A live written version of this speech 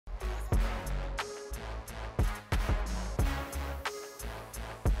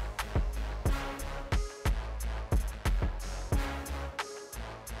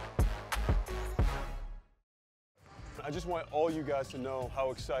I just want all you guys to know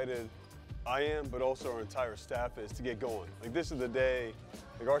how excited I am, but also our entire staff is to get going. Like, this is the day,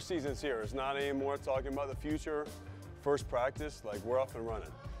 like, our season's here. It's not anymore talking about the future. First practice, like, we're off and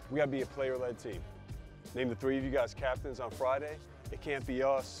running. We gotta be a player-led team. Name the 3 of you guys captains on Friday. It can't be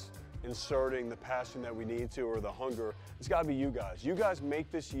us inserting the passion that we need to or the hunger. It's gotta be you guys. You guys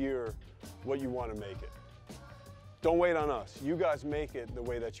make this year what you wanna make it. Don't wait on us. You guys make it the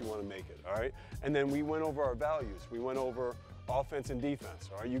way that you want to make it, all right? And then we went over our values. We went over offense and defense,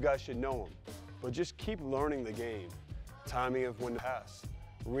 all right? You guys should know them. But just keep learning the game. Timing of when to pass.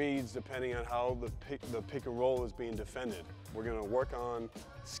 Reads depending on how the pick and roll is being defended. We're going to work on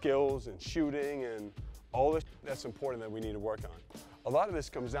skills and shooting and all this that's important that we need to work on. A lot of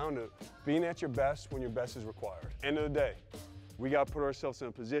this comes down to being at your best when your best is required. End of the day, we got to put ourselves in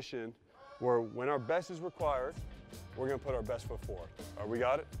a position where when our best is required, we're going to put our best foot forward. All right, we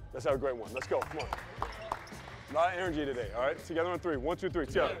got it? Let's have a great one. Let's go. Come on. A lot of energy today, all right? Together on 3. 1, 2, 3.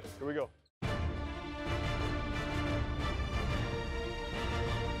 Together. Here we go.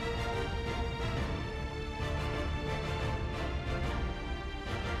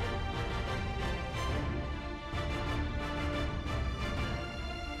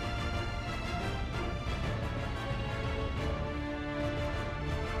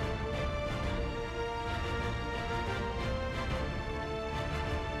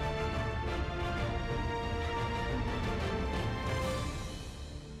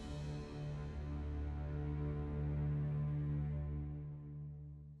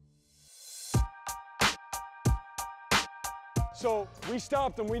 So we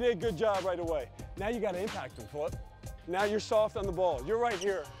stopped them, we did a good job right away. Now you gotta impact them, Flip. Now you're soft on the ball. You're right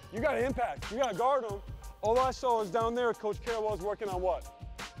here. You gotta impact, you gotta guard them. All I saw is down there, Coach Scheyer was working on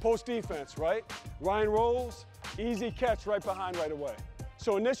what? Post defense, right? Ryan rolls, easy catch right behind right away.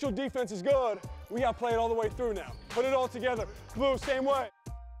 So initial defense is good, we gotta play it all the way through now. Put it all together. Blue, same way.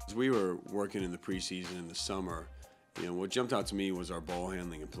 As we were working in the preseason in the summer, what jumped out to me was our ball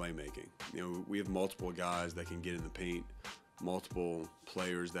handling and playmaking. We have multiple guys that can get in the paint, multiple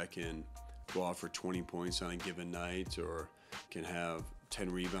players that can go out for 20 points on a given night or can have 10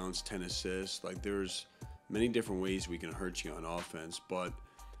 rebounds, 10 assists. Like, there's many different ways we can hurt you on offense, but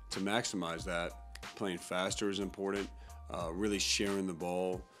to maximize that, playing faster is important, really sharing the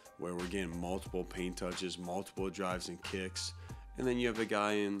ball where we're getting multiple paint touches, multiple drives and kicks, and then you have the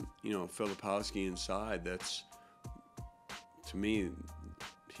guy in, Filipowski inside that's, to me,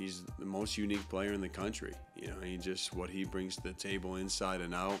 he's the most unique player in the country. What he brings to the table inside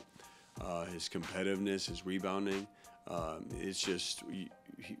and out, his competitiveness, his rebounding. It's just,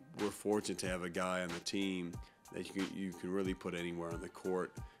 we're fortunate to have a guy on the team that you can really put anywhere on the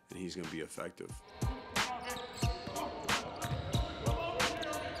court, and he's going to be effective.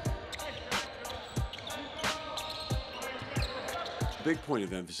 A big point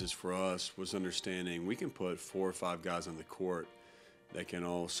of emphasis for us was understanding we can put 4 or 5 guys on the court that can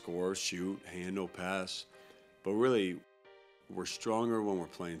all score, shoot, handle, pass. But really, we're stronger when we're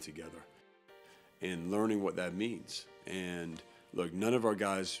playing together and learning what that means. And look, none of our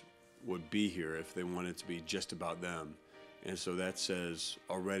guys would be here if they wanted to be just about them. And so that says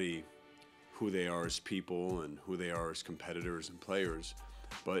already who they are as people and who they are as competitors and players.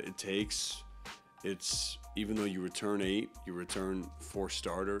 But even though you return 8, you return 4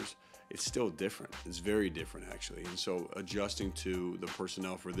 starters, it's still different. It's very different, actually. And so adjusting to the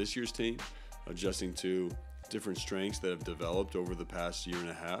personnel for this year's team, adjusting to different strengths that have developed over the past year and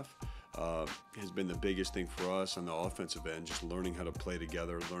a half has been the biggest thing for us on the offensive end, just learning how to play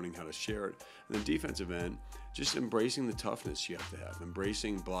together, learning how to share it. And the defensive end, just embracing the toughness you have to have,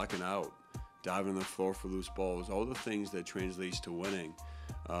 embracing blocking out, diving on the floor for loose balls, all the things that translates to winning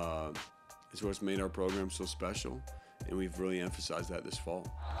is what's made our program so special, and we've really emphasized that this fall.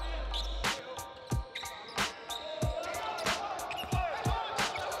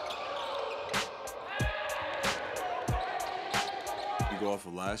 Go off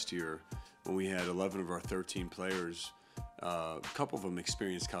of last year when we had 11 of our 13 players. A couple of them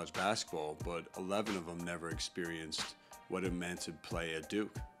experienced college basketball, but 11 of them never experienced what it meant to play at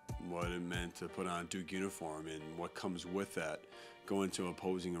Duke, what it meant to put on a Duke uniform and what comes with that, going to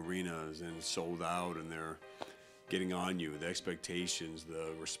opposing arenas and sold out and they're getting on you, the expectations,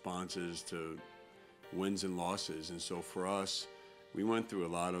 the responses to wins and losses. And so for us, we went through a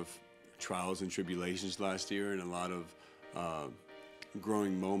lot of trials and tribulations last year and a lot of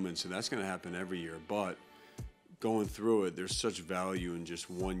growing moments, and that's going to happen every year. But going through it, there's such value in just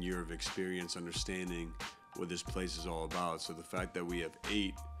 1 year of experience, understanding what this place is all about. So the fact that we have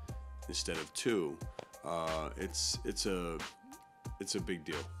 8 instead of 2, it's a big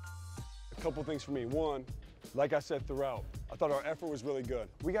deal. A couple things for me. One, Like I said throughout, I thought our effort was really good.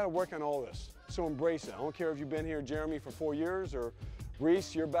 We got to work on all this, so embrace it. I don't care if you've been here, Jeremy, for 4 years, or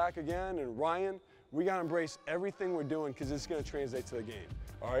Reese, you're back again, and Ryan. We got to embrace everything we're doing because it's going to translate to the game,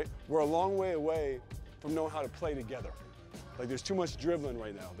 all right? We're a long way away from knowing how to play together. Like, there's too much dribbling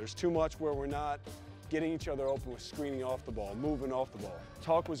right now. There's too much where we're not getting each other open with screening off the ball, moving off the ball.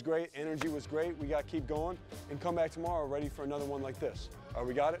 Talk was great, energy was great. We got to keep going and come back tomorrow ready for another one like this. All right,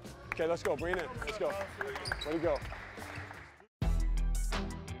 we got it? Okay, let's go. Bring it in. Let's go. Ready to go.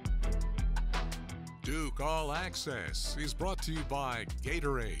 Duke All Access is brought to you by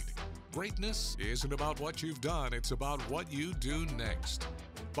Gatorade. Greatness isn't about what you've done, it's about what you do next.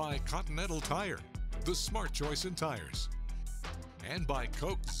 By Continental Tire, the smart choice in tires. And by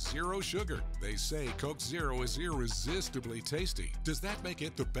Coke Zero Sugar. They say Coke Zero is irresistibly tasty. Does that make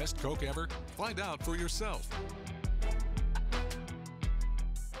it the best Coke ever? Find out for yourself.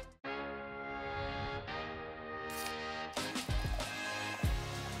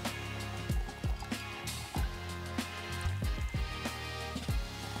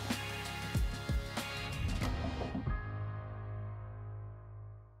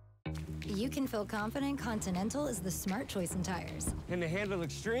 You can feel confident Continental is the smart choice in tires. Can they handle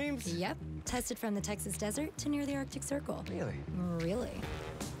extremes? Yep. Tested from the Texas desert to near the Arctic Circle. Really? Really.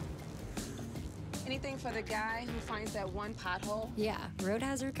 Anything for the guy who finds that one pothole? Yeah, road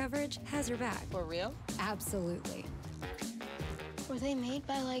hazard coverage has your back. For real? Absolutely. Were they made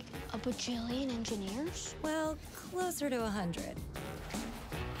by like a bajillion engineers? Well, closer to 100.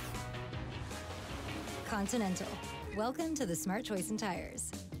 Continental. Welcome to the smart choice in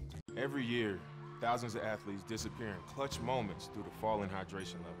tires. Every year, thousands of athletes disappear in clutch moments due to falling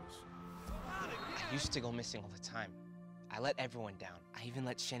hydration levels. I used to go missing all the time. I let everyone down. I even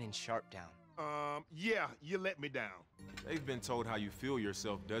let Shannon Sharp down. Yeah, you let me down. They've been told how you feel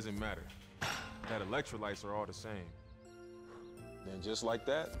yourself doesn't matter, that electrolytes are all the same. Then just like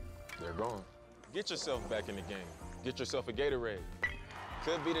that, they're gone. Get yourself back in the game. Get yourself a Gatorade.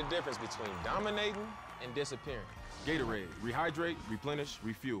 Could be the difference between dominating and disappearing. Gatorade, rehydrate, replenish,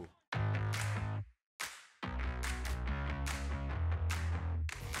 refuel.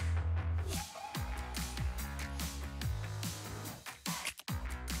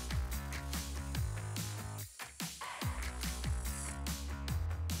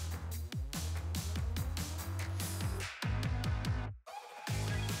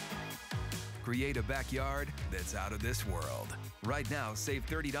 Create a backyard that's out of this world. Right now, save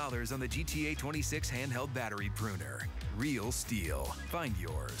 $30 on the GTA 26 handheld battery pruner. Real steel. Find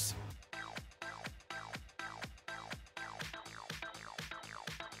yours.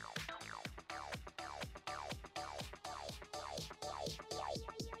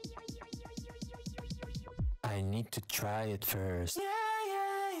 I need to try it first.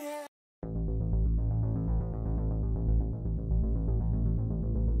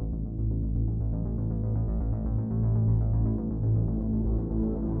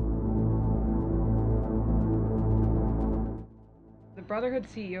 The Brotherhood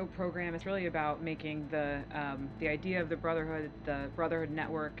CEO program is really about making the idea of the Brotherhood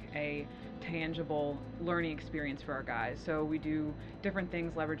Network, a tangible learning experience for our guys. So we do different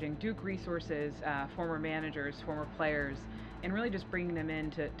things leveraging Duke resources, former managers, former players, and really just bringing them in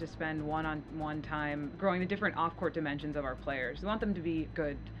to spend one-on-one time growing the different off-court dimensions of our players. We want them to be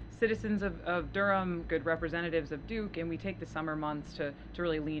good citizens of Durham, good representatives of Duke, and we take the summer months to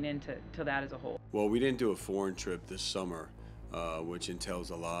really lean into that as a whole. Well, we didn't do a foreign trip this summer, which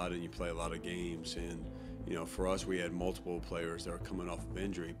entails a lot, and you play a lot of games. And, you know, for us, we had multiple players that were coming off of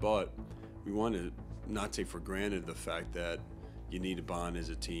injury, but we wanted to not take for granted the fact that you need to bond as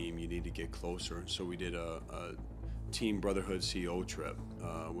a team, you need to get closer. And so we did a Team Brotherhood CEO trip,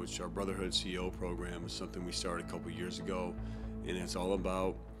 which our Brotherhood CEO program is something we started a couple years ago, and it's all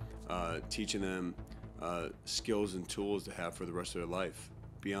about teaching them skills and tools to have for the rest of their life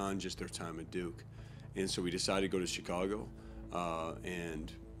beyond just their time at Duke. And so we decided to go to Chicago,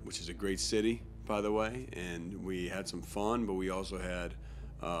 and which is a great city, by the way, and we had some fun, but we also had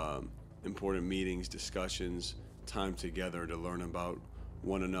important meetings, discussions, time together to learn about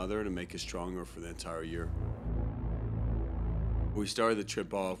one another to make us stronger for the entire year. We started the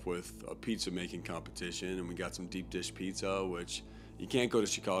trip off with a pizza making competition, and we got some deep dish pizza, which you can't go to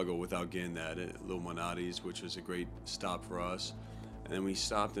Chicago without getting that at Lil Monati's, which was a great stop for us. And then we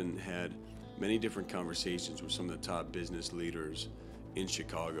stopped and had many different conversations with some of the top business leaders in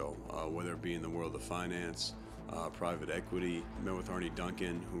Chicago, whether it be in the world of finance, private equity. Met with Arnie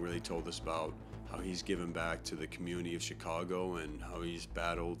Duncan, who really told us about how he's given back to the community of Chicago and how he's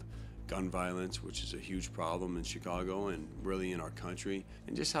battled gun violence, which is a huge problem in Chicago and really in our country,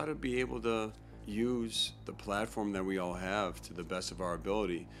 and just how to be able to use the platform that we all have to the best of our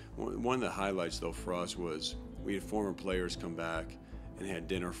ability. One of the highlights, though, for us was we had former players come back and had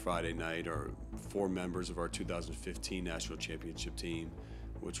dinner Friday night, or 4 members of our 2015 National Championship team,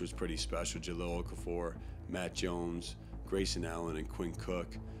 which was pretty special. Jalil Okafor, Matt Jones, Grayson Allen, and Quinn Cook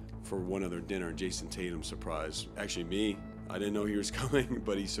for one other dinner. Jason Tatum surprised, actually me. I didn't know he was coming,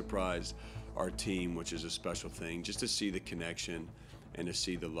 but he surprised our team, which is a special thing, just to see the connection and to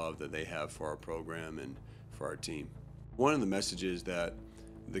see the love that they have for our program and for our team. One of the messages that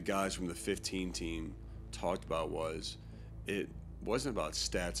the guys from the 15 team talked about was it wasn't about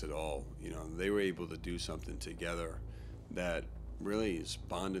stats at all. You know, they were able to do something together that really has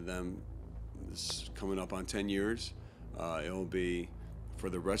bonded them. It's coming up on 10 years. It'll be for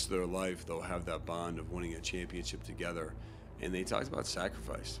the rest of their life, they'll have that bond of winning a championship together. And they talked about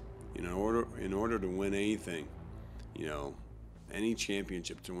sacrifice. You know, in order to win anything, you know, any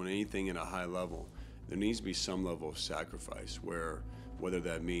championship, to win anything at a high level, there needs to be some level of sacrifice, whether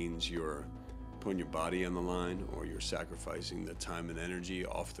that means you're putting your body on the line or you're sacrificing the time and energy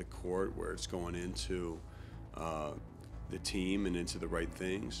off the court where it's going into the team and into the right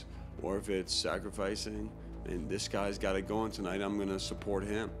things, or if it's sacrificing, and this guy's got it going tonight, I'm going to support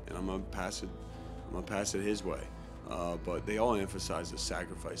him and I'm going to pass it his way. But they all emphasized the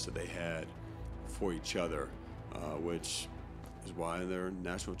sacrifice that they had for each other, which is why they're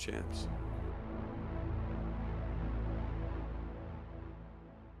national champs.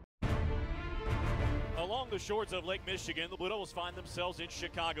 Along the shores of Lake Michigan, the Blue Devils find themselves in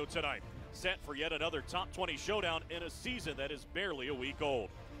Chicago tonight, set for yet another top 20 showdown in a season that is barely a week old.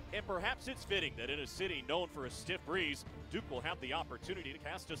 And perhaps it's fitting that in a city known for a stiff breeze, Duke will have the opportunity to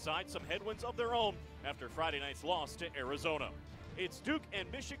cast aside some headwinds of their own after Friday night's loss to Arizona. It's Duke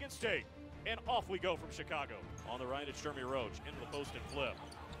and Michigan State, and off we go from Chicago. On the right, it's Jeremy Roach into the post and flip.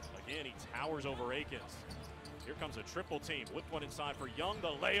 Again, he towers over Akins. Here comes a triple team. Whipped one inside for Young. The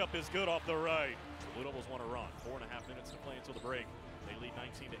layup is good off the right. The Blue Devils want to run. 4.5 minutes to play until the break. They lead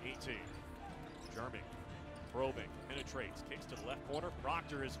 19-18. Jeremy probing, penetrates, kicks to the left corner.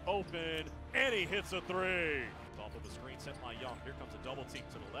 Proctor is open, and he hits a three. Off of the screen set by Young. Here comes a double team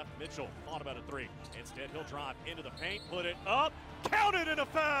to the left. Mitchell thought about a three. Instead, he'll drive into the paint, put it up, count it, and a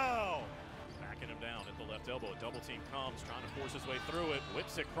foul. Backing him down at the left elbow. A double team comes, trying to force his way through it.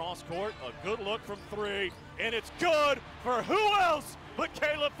 Whips it cross court. A good look from three, and it's good for who else but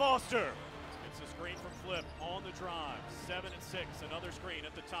Caleb Foster. It's a screen from Flip on the drive. 7 and 6. Another screen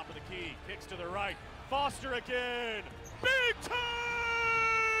at the top of the key. Kicks to the right. Foster again. Big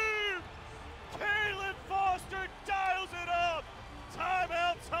time! Caleb Foster dials it up.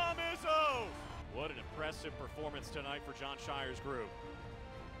 Timeout, Tom Izzo. What an impressive performance tonight for Jon Scheyer's group.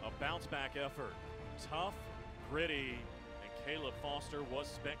 A bounce-back effort. Tough, gritty, and Caleb Foster was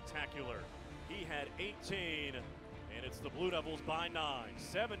spectacular. He had 18, and it's the Blue Devils by 9.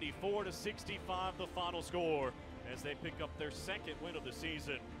 74-65 the final score as they pick up their second win of the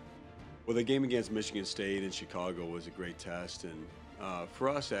season. Well, the game against Michigan State in Chicago was a great test, and for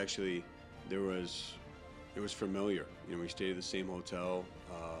us, actually, it was familiar. You know, we stayed at the same hotel,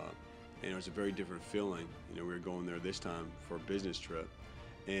 and it was a very different feeling. You know, we were going there this time for a business trip,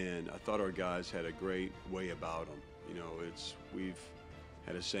 and I thought our guys had a great way about them. You know, we've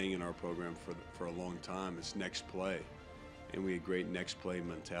had a saying in our program for a long time. It's next play, and we had great next play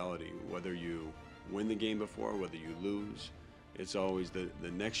mentality. Whether you win the game before, whether you lose, it's always the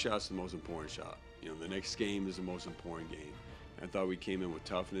next shot's the most important shot. You know, the next game is the most important game. I thought we came in with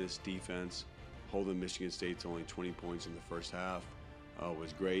toughness, defense, holding Michigan State to only 20 points in the first half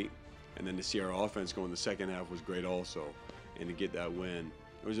was great. And then to see our offense go in the second half was great also. And to get that win,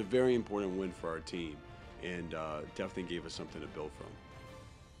 it was a very important win for our team, and definitely gave us something to build from.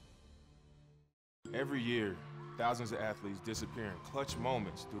 Every year, thousands of athletes disappear in clutch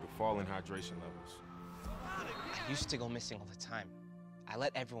moments due to falling hydration levels. I used to go missing all the time. I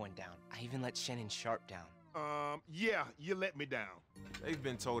let everyone down. I even let Shannon Sharp down. Yeah, you let me down. They've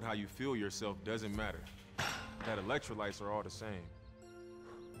been told how you feel yourself doesn't matter. That electrolytes are all the same.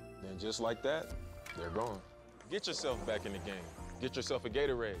 Then just like that, they're gone. Get yourself back in the game. Get yourself a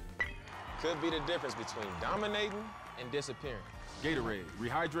Gatorade. Could be the difference between dominating and disappearing. Gatorade,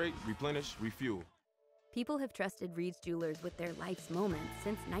 rehydrate, replenish, refuel. People have trusted Reed's Jewelers with their life's moments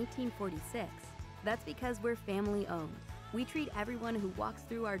since 1946. That's because we're family owned. We treat everyone who walks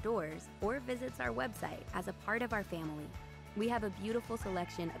through our doors or visits our website as a part of our family. We have a beautiful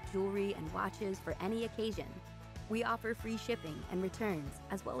selection of jewelry and watches for any occasion. We offer free shipping and returns,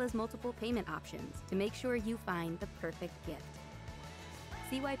 as well as multiple payment options to make sure you find the perfect gift.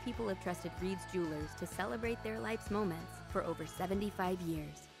 See why people have trusted Reed's Jewelers to celebrate their life's moments for over 75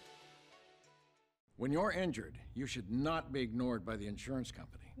 years. When you're injured, you should not be ignored by the insurance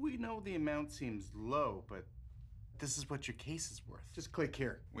company. We know the amount seems low, but this is what your case is worth. Just click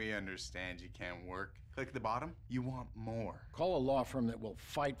here. We understand you can't work. Click at the bottom. You want more. Call a law firm that will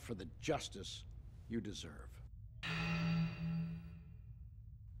fight for the justice you deserve.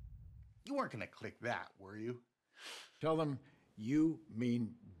 You weren't gonna click that, were you? Tell them you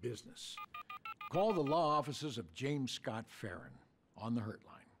mean business. Call the law offices of James Scott Farron on the Hurt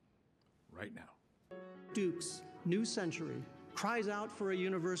Line right now. Duke's new century cries out for a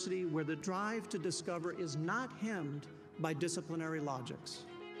university where the drive to discover is not hemmed by disciplinary logics,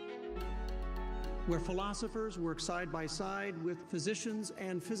 where philosophers work side by side with physicians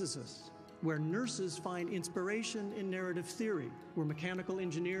and physicists, where nurses find inspiration in narrative theory, where mechanical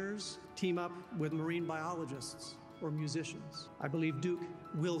engineers team up with marine biologists or musicians. I believe Duke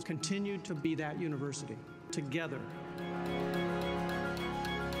will continue to be that university, together.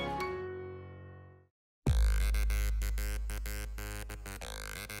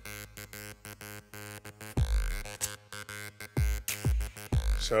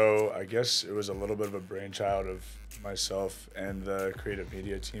 So I guess it was a little bit of a brainchild of myself and the creative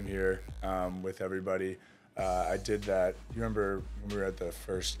media team here with everybody. I did that. You remember when we were at the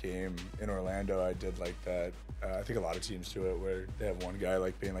first game in Orlando? I did like that. I think a lot of teams do it, where they have one guy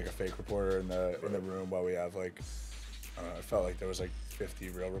like being like a fake reporter in the room, while we have like I felt like there was like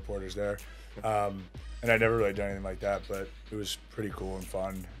 50 real reporters there. And I never really done anything like that, but it was pretty cool and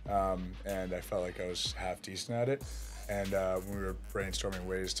fun. And I felt like I was half decent at it. And when we were brainstorming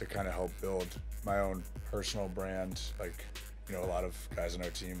ways to kind of help build my own personal brand, like, you know, a lot of guys on our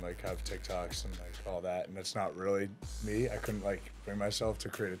team like have TikToks and like all that, and that's not really me. I couldn't like bring myself to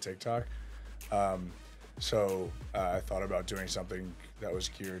create a TikTok. So I thought about doing something that was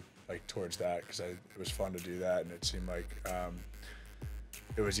geared like towards that, because it was fun to do that, and it seemed like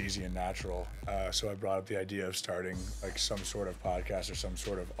it was easy and natural. So I brought up the idea of starting like some sort of podcast or some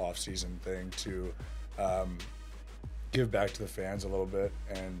sort of off-season thing to give back to the fans a little bit,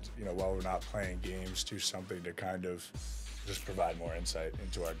 and, you know, while we're not playing games, do something to kind of just provide more insight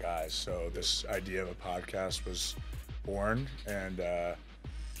into our guys. So this idea of a podcast was born, and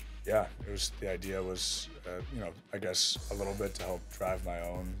yeah, it was, the idea was, you know, I guess a little bit to help drive my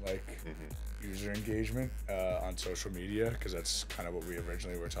own like user engagement on social media, because that's kind of what we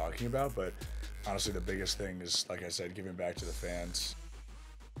originally were talking about. But honestly, the biggest thing is, like I said, giving back to the fans.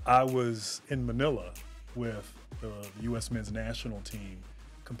 I was in Manila with the U.S. men's national team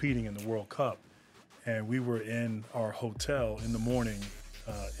competing in the World Cup, and we were in our hotel in the morning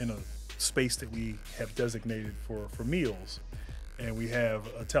in a space that we have designated for meals, and we have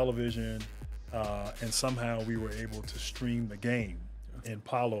a television, and somehow we were able to stream the game. And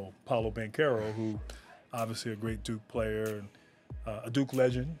Paulo Banchero, who obviously a great Duke player and a Duke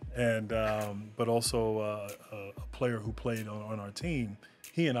legend, and but also a player who played on our team,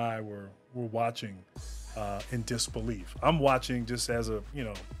 he and I were watching in disbelief. I'm watching just as a, you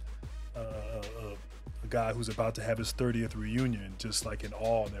know, a guy who's about to have his 30th reunion, just like in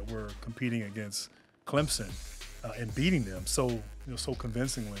awe that we're competing against Clemson and beating them so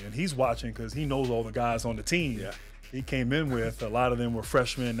convincingly. And he's watching because he knows all the guys on the team. Yeah. He came in with, a lot of them were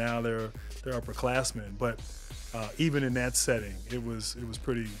freshmen, now they're upperclassmen. But even in that setting, it was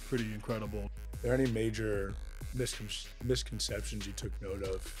pretty incredible. Are there any major misconceptions you took note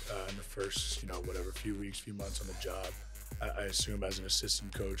of in the first, you know, whatever, few weeks, few months on the job? I assume as an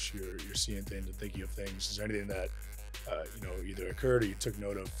assistant coach, you're seeing things and thinking of things. Is there anything that you know, either occurred or you took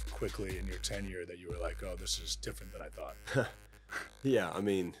note of quickly in your tenure that you were like, oh, this is different than I thought? Yeah, I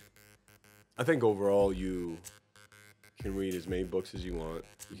mean, I think overall you can read as many books as you want.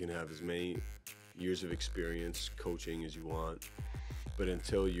 You can have as many years of experience coaching as you want. But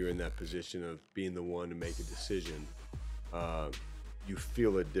until you're in that position of being the one to make a decision, you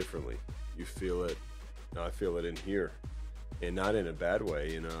feel it differently. You feel it, I feel it in here. And not in a bad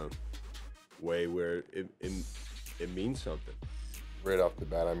way, in a way where it means something. Right off the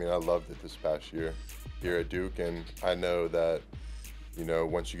bat, I mean, I loved it this past year here at Duke, and I know that, you know,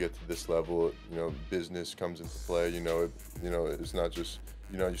 once you get to this level, you know, business comes into play. You know, it's not just,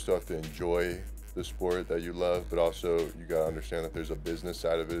 you know, you still have to enjoy the sport that you love, but also you got to understand that there's a business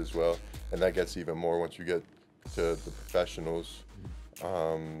side of it as well, and that gets even more once you get to the professionals.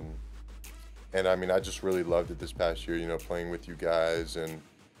 And I mean, I just really loved it this past year, you know, playing with you guys, and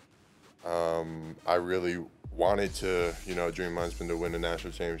I really wanted to, you know, a dream of mine's been to win a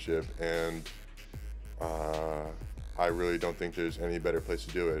national championship, and I really don't think there's any better place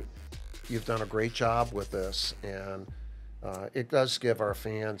to do it. You've done a great job with this, and it does give our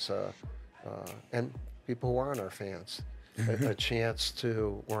fans and people who aren't our fans a chance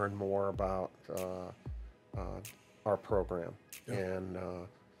to learn more about our program. And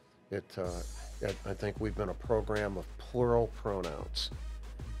I think we've been a program of plural pronouns.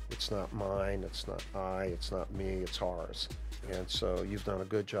 It's not mine, it's not I, it's not me, it's ours. And so you've done a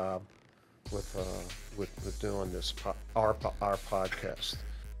good job with doing this, our podcast.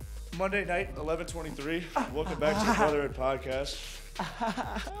 Monday night, 11:23. Welcome back to the Brotherhood Podcast.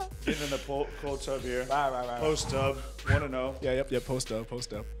 Getting in the cold tub here. Right. Post tub, 1-0. Yeah, post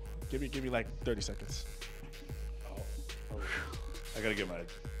up. Give me like 30 seconds. I gotta get my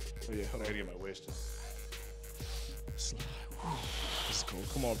waist in. This is cool.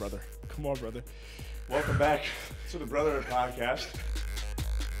 Come on, brother. Welcome back to the Brotherhood Podcast.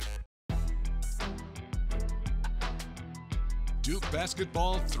 Duke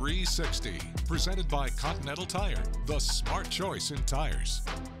Basketball 360, presented by Continental Tire, the smart choice in tires.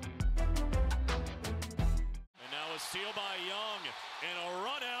 And now a steal by Young, and a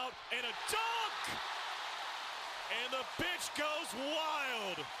run out, and a dunk! And the pitch goes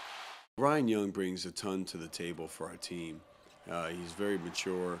wild! Ryan Young brings a ton to the table for our team. He's very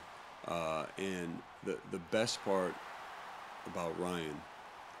mature, and the best part about Ryan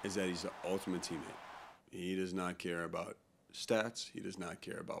is that he's the ultimate teammate. He does not care about stats, he does not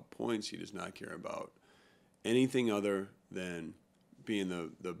care about points, he does not care about anything other than being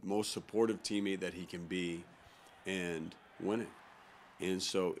the most supportive teammate that he can be and winning. And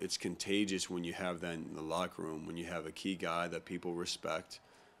so it's contagious when you have that in the locker room, when you have a key guy that people respect,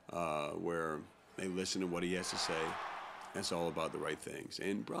 where they listen to what he has to say. It's all about the right things.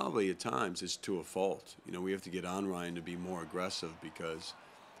 And probably at times it's to a fault. You know, we have to get on Ryan to be more aggressive because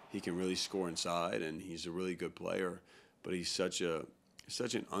he can really score inside and he's a really good player, but he's such an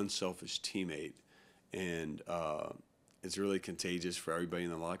unselfish teammate, and it's really contagious for everybody in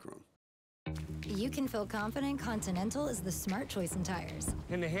the locker room. You can feel confident Continental is the smart choice in tires.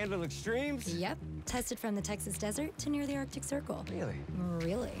 Can they handle extremes? Yep. Tested from the Texas desert to near the Arctic Circle.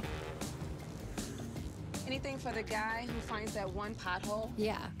 Really? Anything for the guy who finds that one pothole?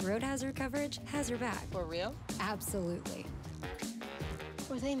 Yeah, road hazard coverage has your back. For real? Absolutely.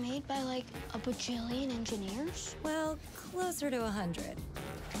 Were they made by like a bajillion engineers? Well, closer to 100.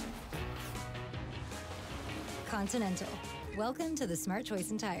 Continental. Welcome to the smart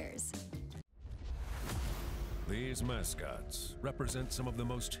choice in tires. These mascots represent some of the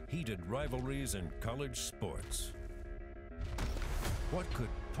most heated rivalries in college sports. What could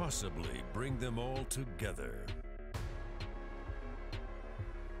possibly bring them all together?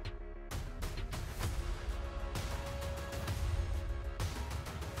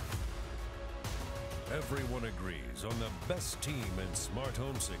 Everyone agrees on the best team in smart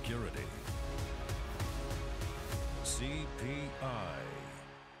home security. CPI.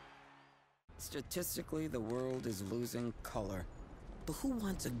 Statistically, the world is losing color. But who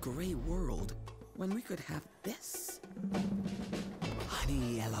wants a gray world when we could have this?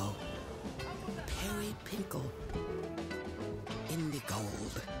 Honey yellow, periwinkle,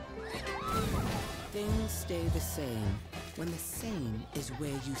 indigold. Things stay the same when the same is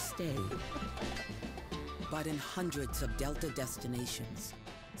where you stay. But in hundreds of Delta destinations,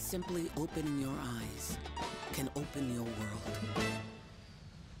 simply opening your eyes can open your world.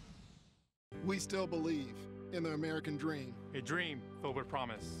 We still believe in the American dream. A dream filled with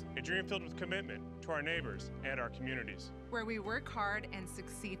promise. A dream filled with commitment to our neighbors and our communities. Where we work hard and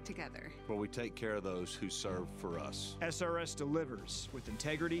succeed together. Where we take care of those who serve for us. SRS delivers with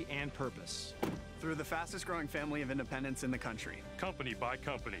integrity and purpose. Through the fastest growing family of independents in the country. Company by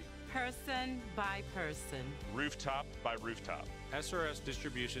company. Person by person. Rooftop by rooftop. SRS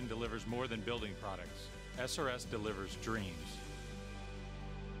Distribution delivers more than building products. SRS delivers dreams.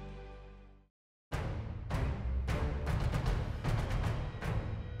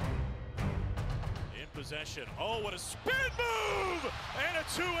 Possession. Oh, what a spin move! And a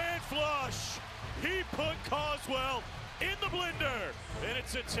two-hand flush. He put Coswell in the blender, and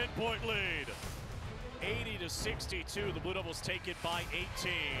it's a 10-point lead. 80-62. The Blue Devils take it by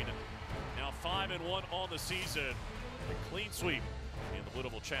 18. Now 5-1 on the season. A clean sweep in the Blue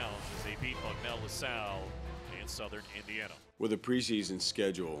Devil Challenge as they beat Bucknell, LaSalle, and Southern Indiana. With a preseason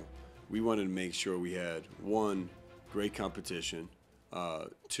schedule, we wanted to make sure we had, one, great competition,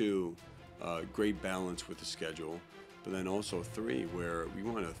 two, great balance with the schedule, but then also three, where we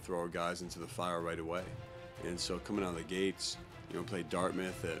want to throw our guys into the fire right away. And so coming out of the gates, played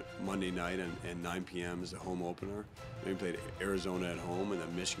Dartmouth at Monday night and 9 p.m. as the home opener. Then we played Arizona at home and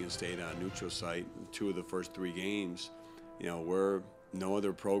then Michigan State on a neutral site. 2 of the first 3 games, no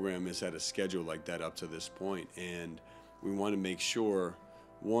other program has had a schedule like that up to this point. And we want to make sure,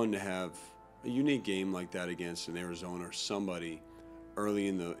 one, to have a unique game like that against an Arizona or somebody early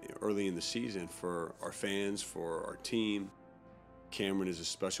in the season for our fans, for our team. Cameron is a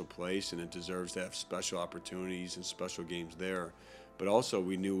special place, and it deserves to have special opportunities and special games there. But also,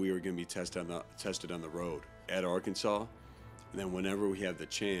 we knew we were going to be tested on the road at Arkansas. And then whenever we have the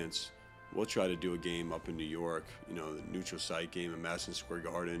chance, we'll try to do a game up in New York, you know, the neutral site game in Madison Square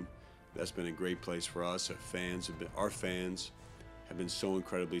Garden. That's been a great place for us. Our fans have been so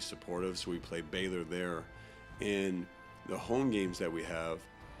incredibly supportive, so we play Baylor there. And the home games that we have,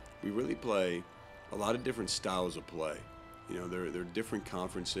 we really play a lot of different styles of play. You know, they're different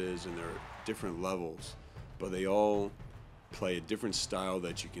conferences and they're different levels, but they all play a different style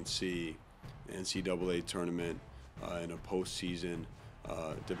that you can see in NCAA tournament, in a postseason,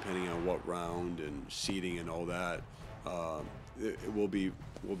 depending on what round and seeding and all that. It will be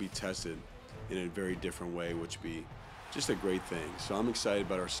tested in a very different way, which would be just a great thing. So I'm excited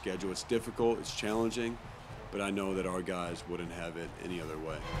about our schedule. It's difficult, it's challenging, but I know that our guys wouldn't have it any other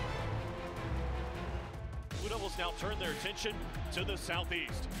way. Blue Devils now turn their attention to the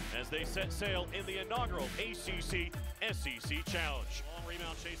Southeast as they set sail in the inaugural ACC-SEC Challenge. Long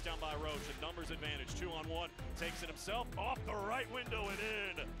rebound chased down by Roach, a numbers advantage, 2-on-1, takes it himself off the right window and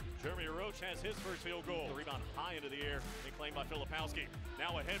in. Jeremy Roach has his first field goal. The rebound high into the air and claimed by Filipowski.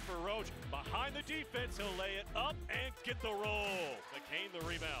 Now ahead for Roach, behind the defense, he'll lay it up and get the roll. McCain the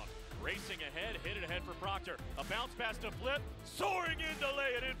rebound. Racing ahead, hit it ahead for Proctor. A bounce pass to Flip, soaring in to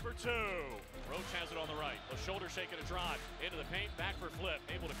lay it in for two. Roach has it on the right. A shoulder shake and a drive. Into the paint, back for Flip.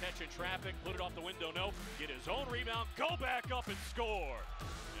 Able to catch in traffic, put it off the window, no. Get his own rebound, go back up and score.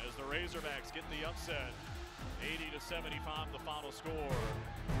 As the Razorbacks get the upset. 80-75 the final score.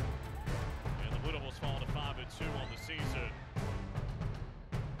 And the Blue Devils fall to 5-2 on the season.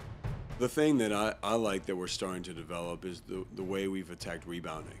 The thing that I like that we're starting to develop is the way we've attacked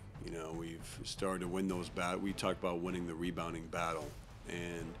rebounding. You know, we've started to win those battles. We talk about winning the rebounding battle.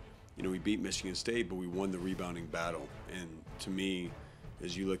 And, you know, we beat Michigan State, but we won the rebounding battle. And to me,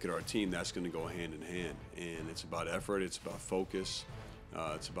 as you look at our team, that's going to go hand in hand. And it's about effort, it's about focus,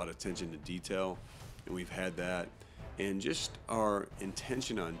 it's about attention to detail. And we've had that. And just our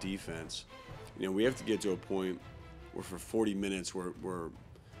intention on defense, you know, we have to get to a point where for 40 minutes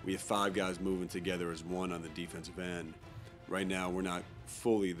we have 5 guys moving together as one on the defensive end. Right now, we're not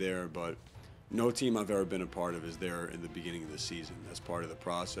fully there, but no team I've ever been a part of is there in the beginning of the season. That's part of the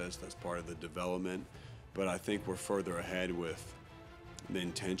process, that's part of the development. But I think we're further ahead with the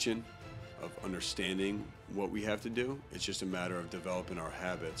intention of understanding what we have to do. It's just a matter of developing our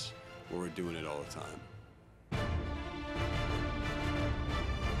habits where we're doing it all the time.